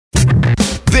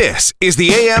This is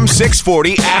the AM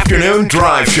 640 Afternoon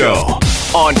Drive Show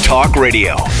on Talk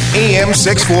Radio. AM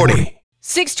 640.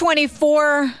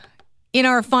 624 in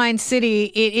our fine city.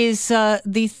 It is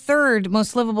the third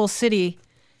most livable city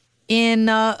in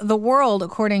the world,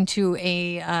 according to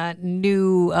a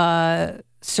new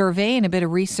survey and a bit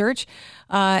of research.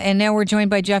 And now we're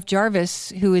joined by Jeff Jarvis,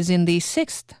 who is in the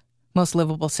sixth most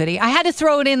livable city. I had to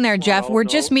throw it in there, Jeff. We're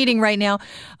just meeting right now.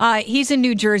 He's in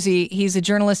New Jersey. He's a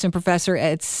journalist and professor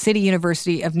at City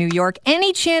University of New York.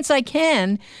 Any chance I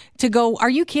can to go, are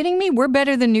you kidding me? We're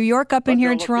better than New York up in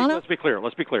here in Toronto? Let's be clear.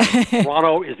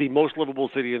 Toronto is the most livable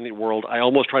city in the world. I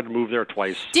almost tried to move there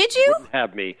twice. Did you? Wouldn't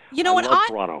have me. You know I what? love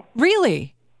Toronto.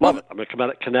 Really? Love it. I'm a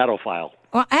Canado-phile.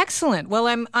 Well, excellent. Well,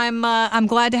 I'm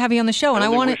glad to have you on the show, and I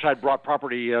wish I'd bought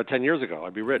property 10 years ago.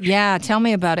 I'd be rich. Yeah, tell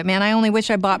me about it, man. I only wish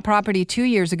I bought property 2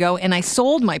 years ago, and I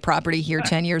sold my property here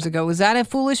 10 years ago. Was that a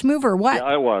foolish move or what? Yeah,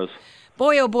 I was.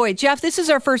 Boy, oh boy. Jeff, this is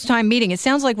our first time meeting. It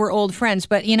sounds like we're old friends,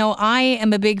 but, you know, I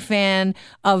am a big fan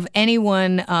of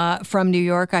anyone from New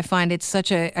York. I find it's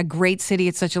such a great city.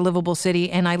 It's such a livable city,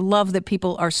 and I love that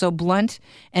people are so blunt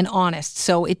and honest.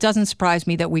 So it doesn't surprise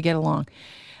me that we get along.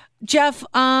 Jeff,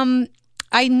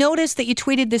 I noticed that you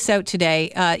tweeted this out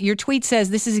today. Your tweet says,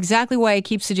 "This is exactly why I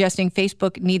keep suggesting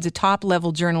Facebook needs a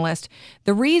top-level journalist.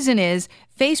 The reason is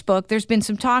Facebook, there's been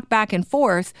some talk back and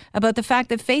forth about the fact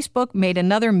that Facebook made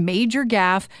another major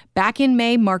gaffe. Back in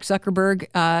May, Mark Zuckerberg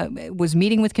was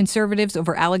meeting with conservatives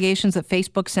over allegations that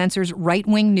Facebook censors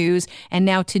right-wing news. And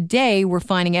now today, we're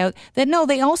finding out that, no,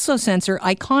 they also censor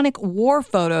iconic war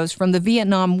photos from the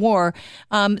Vietnam War,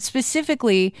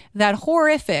 specifically that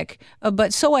horrific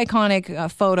but so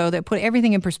iconic photo that put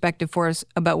everything in perspective for us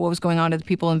about what was going on to the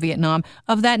people in Vietnam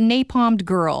of that napalmed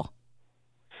girl."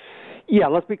 Yeah,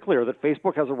 let's be clear that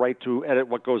Facebook has a right to edit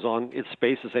what goes on its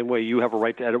space the same way you have a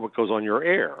right to edit what goes on your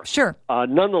air. Sure.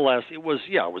 Nonetheless, it was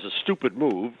a stupid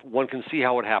move. One can see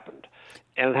how it happened.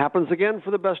 And it happens again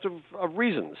for the best of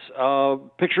reasons.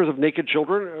 Pictures of naked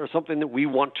children are something that we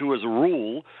want to, as a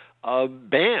rule,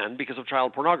 ban because of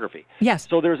child pornography. Yes.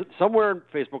 So there's somewhere in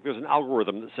Facebook, there's an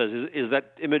algorithm that says, is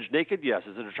that image naked? Yes.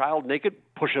 Is it a child naked?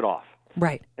 Push it off.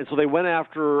 Right. And so they went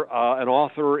after an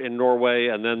author in Norway,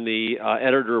 and then the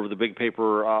editor of the big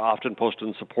paper,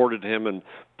 Aftenposten, supported him and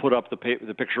put up the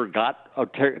picture, got a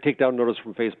takedown notice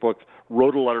from Facebook,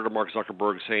 wrote a letter to Mark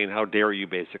Zuckerberg saying, how dare you,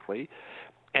 basically,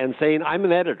 and saying, I'm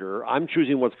an editor, I'm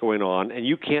choosing what's going on, and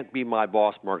you can't be my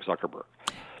boss, Mark Zuckerberg.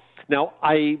 Now,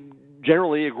 I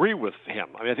generally agree with him.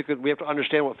 I mean, I think that we have to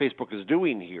understand what Facebook is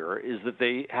doing here is that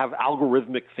they have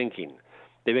algorithmic thinking.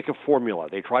 They make a formula.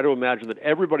 They try to imagine that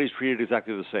everybody's treated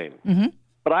exactly the same. Mm-hmm.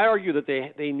 But I argue that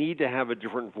they need to have a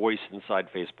different voice inside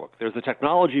Facebook. There's the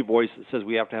technology voice that says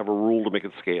we have to have a rule to make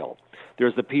it scale.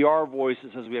 There's the PR voice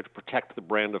that says we have to protect the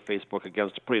brand of Facebook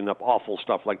against putting up awful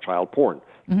stuff like child porn.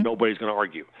 Mm-hmm. Nobody's going to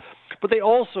argue. But they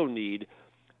also need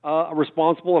a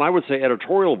responsible, and I would say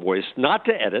editorial voice, not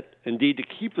to edit, indeed to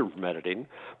keep them from editing,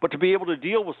 but to be able to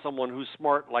deal with someone who's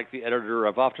smart like the editor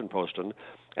of Aftenposten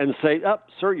and say,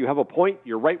 sir, you have a point,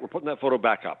 you're right, we're putting that photo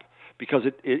back up. Because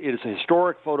it is a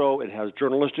historic photo, it has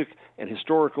journalistic and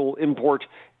historical import,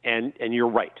 and you're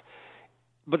right.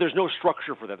 But there's no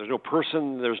structure for that. There's no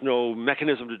person, there's no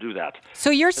mechanism to do that.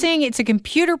 So you're saying it's a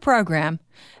computer program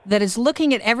that is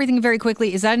looking at everything very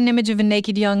quickly. Is that an image of a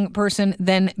naked young person?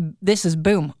 Then this is,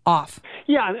 boom, off.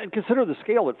 Yeah, and consider the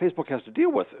scale that Facebook has to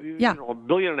deal with. Yeah. 1.5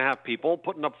 billion people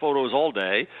putting up photos all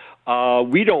day.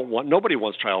 Nobody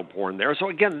wants child porn there. So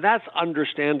again, that's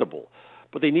understandable.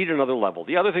 But they need another level.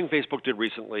 The other thing Facebook did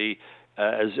recently,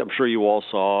 as I'm sure you all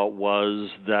saw, was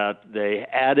that they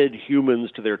added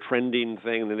humans to their trending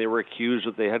thing, and then they were accused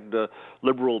that they had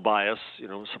liberal bias.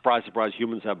 Surprise, surprise,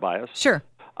 humans have bias. Sure.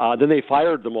 Then they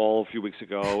fired them all a few weeks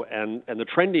ago, and the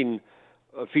trending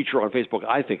feature on Facebook,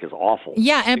 I think, is awful.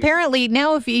 Yeah, and apparently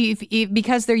now, if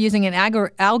because they're using an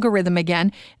algorithm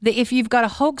again, if you've got a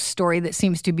hoax story that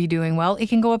seems to be doing well, it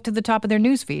can go up to the top of their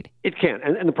news feed. It can,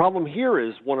 and the problem here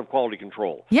is one of quality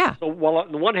control. Yeah. So while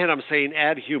on the one hand I'm saying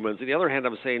add humans, on the other hand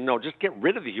I'm saying no, just get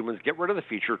rid of the humans, get rid of the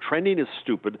feature. Trending is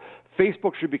stupid.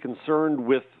 Facebook should be concerned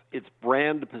with its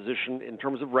brand position in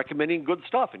terms of recommending good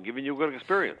stuff and giving you a good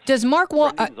experience. Does Mark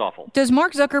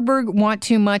Zuckerberg want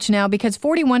too much now? Because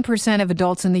 41% of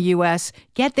adults in the U.S.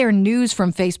 get their news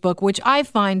from Facebook, which I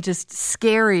find just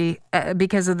scary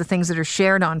because of the things that are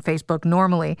shared on Facebook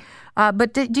normally.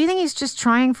 But do you think he's just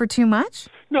trying for too much?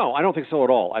 No, I don't think so at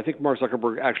all. I think Mark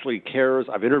Zuckerberg actually cares.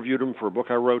 I've interviewed him for a book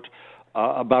I wrote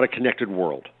about a connected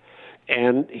world.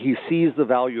 And he sees the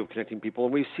value of connecting people,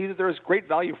 and we see that there's great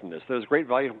value from this. There's great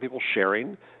value from people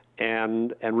sharing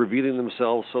and revealing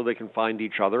themselves so they can find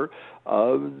each other.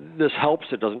 This helps.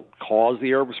 It doesn't cause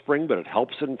the Arab Spring, but it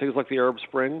helps in things like the Arab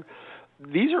Spring.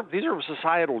 These are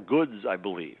societal goods, I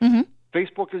believe. Mm-hmm.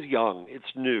 Facebook is young. It's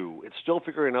new. It's still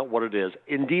figuring out what it is.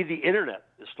 Indeed, the Internet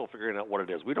is still figuring out what it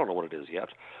is. We don't know what it is yet.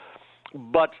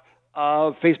 But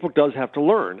Facebook does have to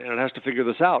learn, and it has to figure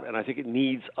this out. And I think it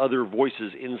needs other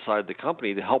voices inside the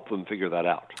company to help them figure that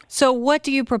out. So what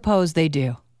do you propose they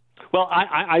do? Well,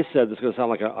 I said this is going to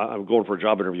sound like I'm going for a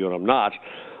job interview, and I'm not.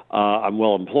 I'm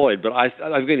well employed, but I'm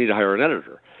going to need to hire an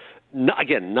editor.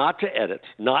 Again, not to edit,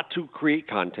 not to create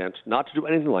content, not to do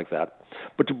anything like that,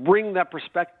 but to bring that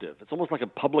perspective. It's almost like a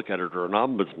public editor, an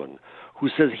ombudsman, who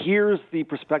says, here's the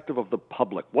perspective of the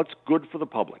public. What's good for the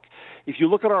public? If you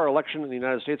look at our election in the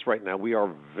United States right now, we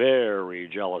are very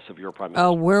jealous of your prime minister.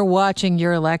 Oh, we're watching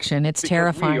your election. It's because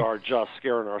terrifying. We are just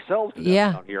scaring ourselves to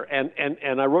death out here.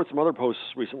 And I wrote some other posts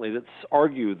recently that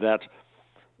argue that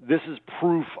this is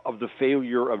proof of the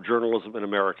failure of journalism in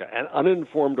America. An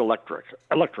uninformed electorate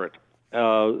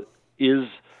is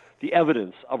the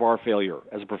evidence of our failure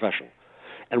as a profession.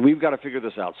 And we've got to figure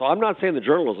this out. So I'm not saying that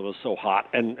journalism is so hot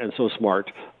and so smart.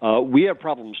 We have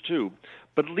problems too.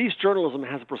 But at least journalism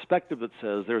has a perspective that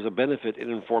says there's a benefit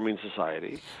in informing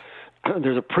society.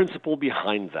 There's a principle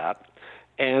behind that.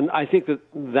 And I think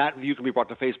that view can be brought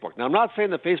to Facebook. Now, I'm not saying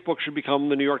that Facebook should become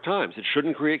the New York Times. It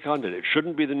shouldn't create content. It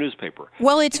shouldn't be the newspaper.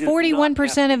 Well, it's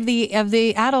 41% of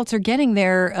the adults are getting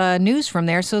their news from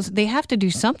there, so they have to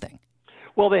do something.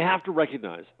 Well, they have to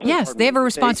recognize. Yes, they have a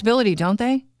responsibility, don't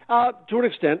they? To an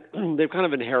extent. They've kind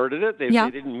of inherited it. They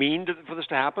didn't mean for this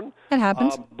to happen. It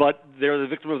happens. But they're the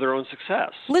victim of their own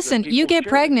success. Listen, you get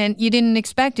pregnant, you didn't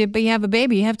expect it, but you have a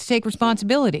baby. You have to take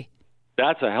responsibility.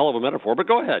 That's a hell of a metaphor, but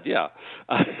go ahead, yeah.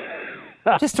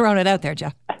 Just throwing it out there,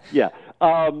 Jeff. Yeah.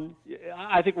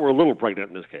 I think we're a little pregnant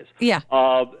in this case. Yeah.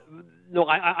 No,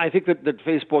 I think that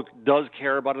Facebook does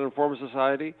care about an informed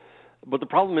society, but the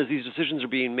problem is these decisions are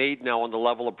being made now on the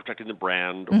level of protecting the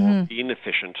brand or being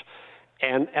efficient.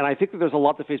 And I think that there's a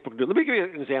lot that Facebook did. Let me give you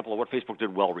an example of what Facebook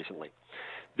did well recently.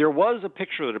 There was a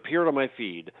picture that appeared on my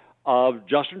feed of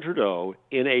Justin Trudeau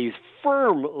in a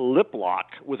firm lip lock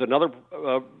with another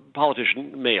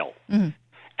politician, male. Mm-hmm. And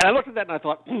I looked at that and I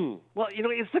thought, well,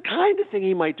 it's the kind of thing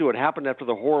he might do. It happened after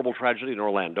the horrible tragedy in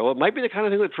Orlando. It might be the kind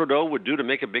of thing that Trudeau would do to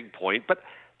make a big point, but,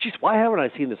 geez, why haven't I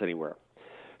seen this anywhere?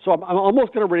 So I'm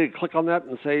almost going to ready to click on that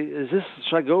and say,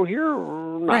 should I go here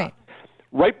or not? Right.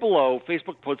 Right below,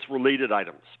 Facebook puts related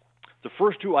items. The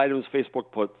first two items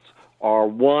Facebook puts are,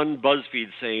 one, BuzzFeed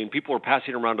saying people are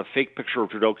passing around a fake picture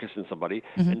of Trudeau kissing somebody,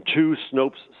 and two,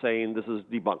 Snopes saying this is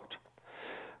debunked.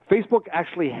 Facebook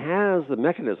actually has the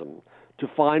mechanism to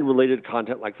find related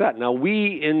content like that. Now,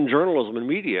 we in journalism and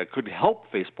media could help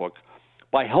Facebook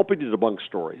by helping to debunk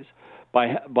stories,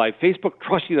 by Facebook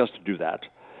trusting us to do that.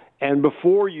 And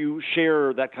before you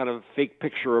share that kind of fake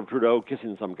picture of Trudeau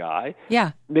kissing some guy,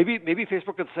 maybe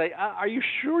Facebook could say, are you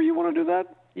sure you want to do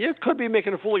that? You could be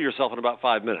making a fool of yourself in about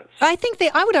 5 minutes.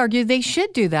 I would argue they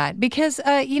should do that because,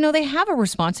 they have a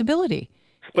responsibility.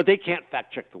 But they can't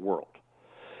fact check the world.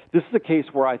 This is a case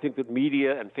where I think that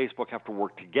media and Facebook have to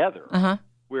work together,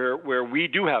 where we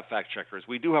do have fact checkers,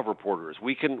 we do have reporters.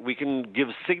 We can give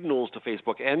signals to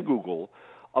Facebook and Google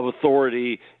of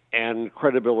authority and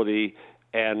credibility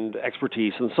and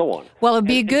expertise and so on. Well, it'd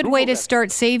be a good way to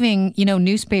start saving,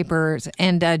 newspapers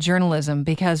and journalism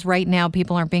because right now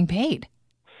people aren't being paid.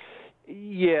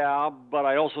 Yeah, but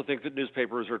I also think that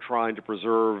newspapers are trying to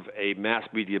preserve a mass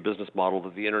media business model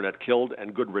that the Internet killed,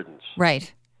 and good riddance.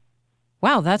 Right.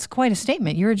 Wow, that's quite a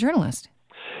statement. You're a journalist.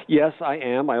 Yes, I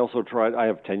am. I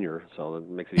have tenure, so that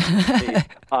makes it easy.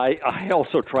 I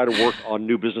also try to work on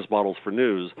new business models for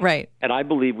news. Right. And I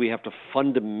believe we have to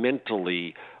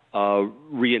fundamentally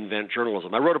reinvent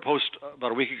journalism. I wrote a post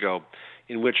about a week ago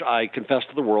in which I confessed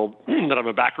to the world that I'm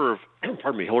a backer of,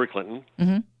 Hillary Clinton.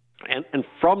 Mm-hmm. And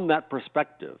from that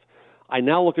perspective, I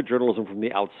now look at journalism from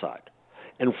the outside.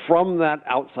 And from that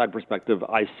outside perspective,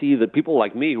 I see that people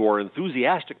like me who are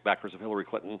enthusiastic backers of Hillary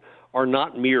Clinton are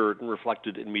not mirrored and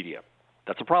reflected in media.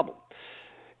 That's a problem.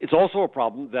 It's also a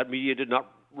problem that media did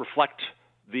not reflect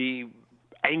the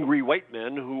angry white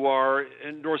men who are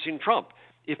endorsing Trump.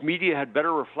 If media had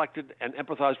better reflected and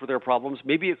empathized with their problems,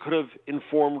 maybe it could have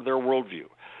informed their worldview.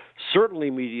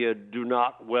 Certainly media do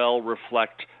not well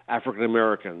reflect African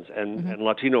Americans and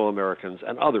Latino Americans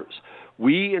and others.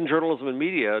 We in journalism and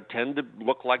media tend to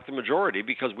look like the majority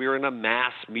because we are in a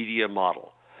mass media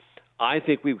model. I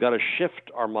think we've got to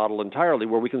shift our model entirely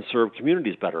where we can serve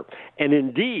communities better. And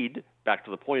indeed, back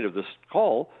to the point of this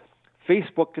call,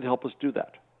 Facebook can help us do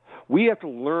that. We have to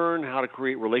learn how to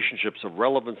create relationships of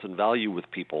relevance and value with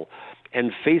people,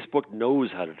 and Facebook knows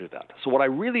how to do that. So what I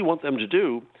really want them to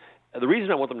do, the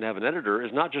reason I want them to have an editor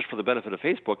is not just for the benefit of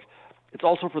Facebook, it's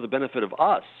also for the benefit of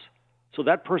us. So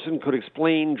that person could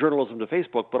explain journalism to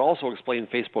Facebook, but also explain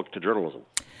Facebook to journalism.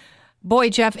 Boy,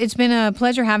 Jeff, it's been a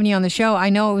pleasure having you on the show. I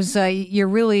know it was, you're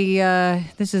really,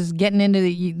 this is getting into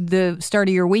the start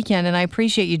of your weekend, and I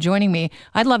appreciate you joining me.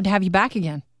 I'd love to have you back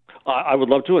again. I would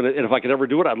love to, and if I could ever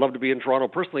do it, I'd love to be in Toronto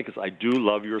personally because I do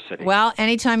love your city. Well,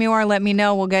 anytime you are, let me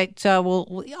know.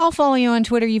 I'll follow you on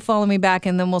Twitter. You follow me back,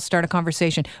 and then we'll start a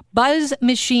conversation.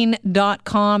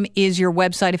 BuzzMachine.com is your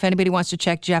website if anybody wants to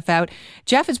check Jeff out.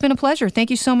 Jeff, it's been a pleasure.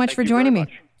 Thank you so much for joining me.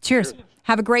 Cheers.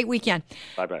 Have a great weekend.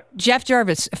 Bye-bye. Jeff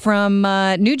Jarvis from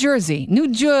New Jersey.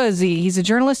 He's a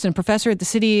journalist and professor at the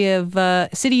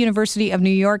City University of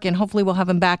New York, and hopefully we'll have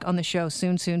him back on the show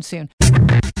soon.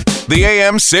 The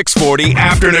AM 640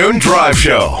 Afternoon Drive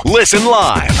Show. Listen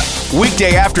live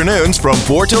weekday afternoons from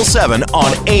 4 till 7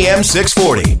 on AM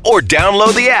 640 or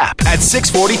download the app at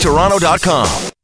 640toronto.com.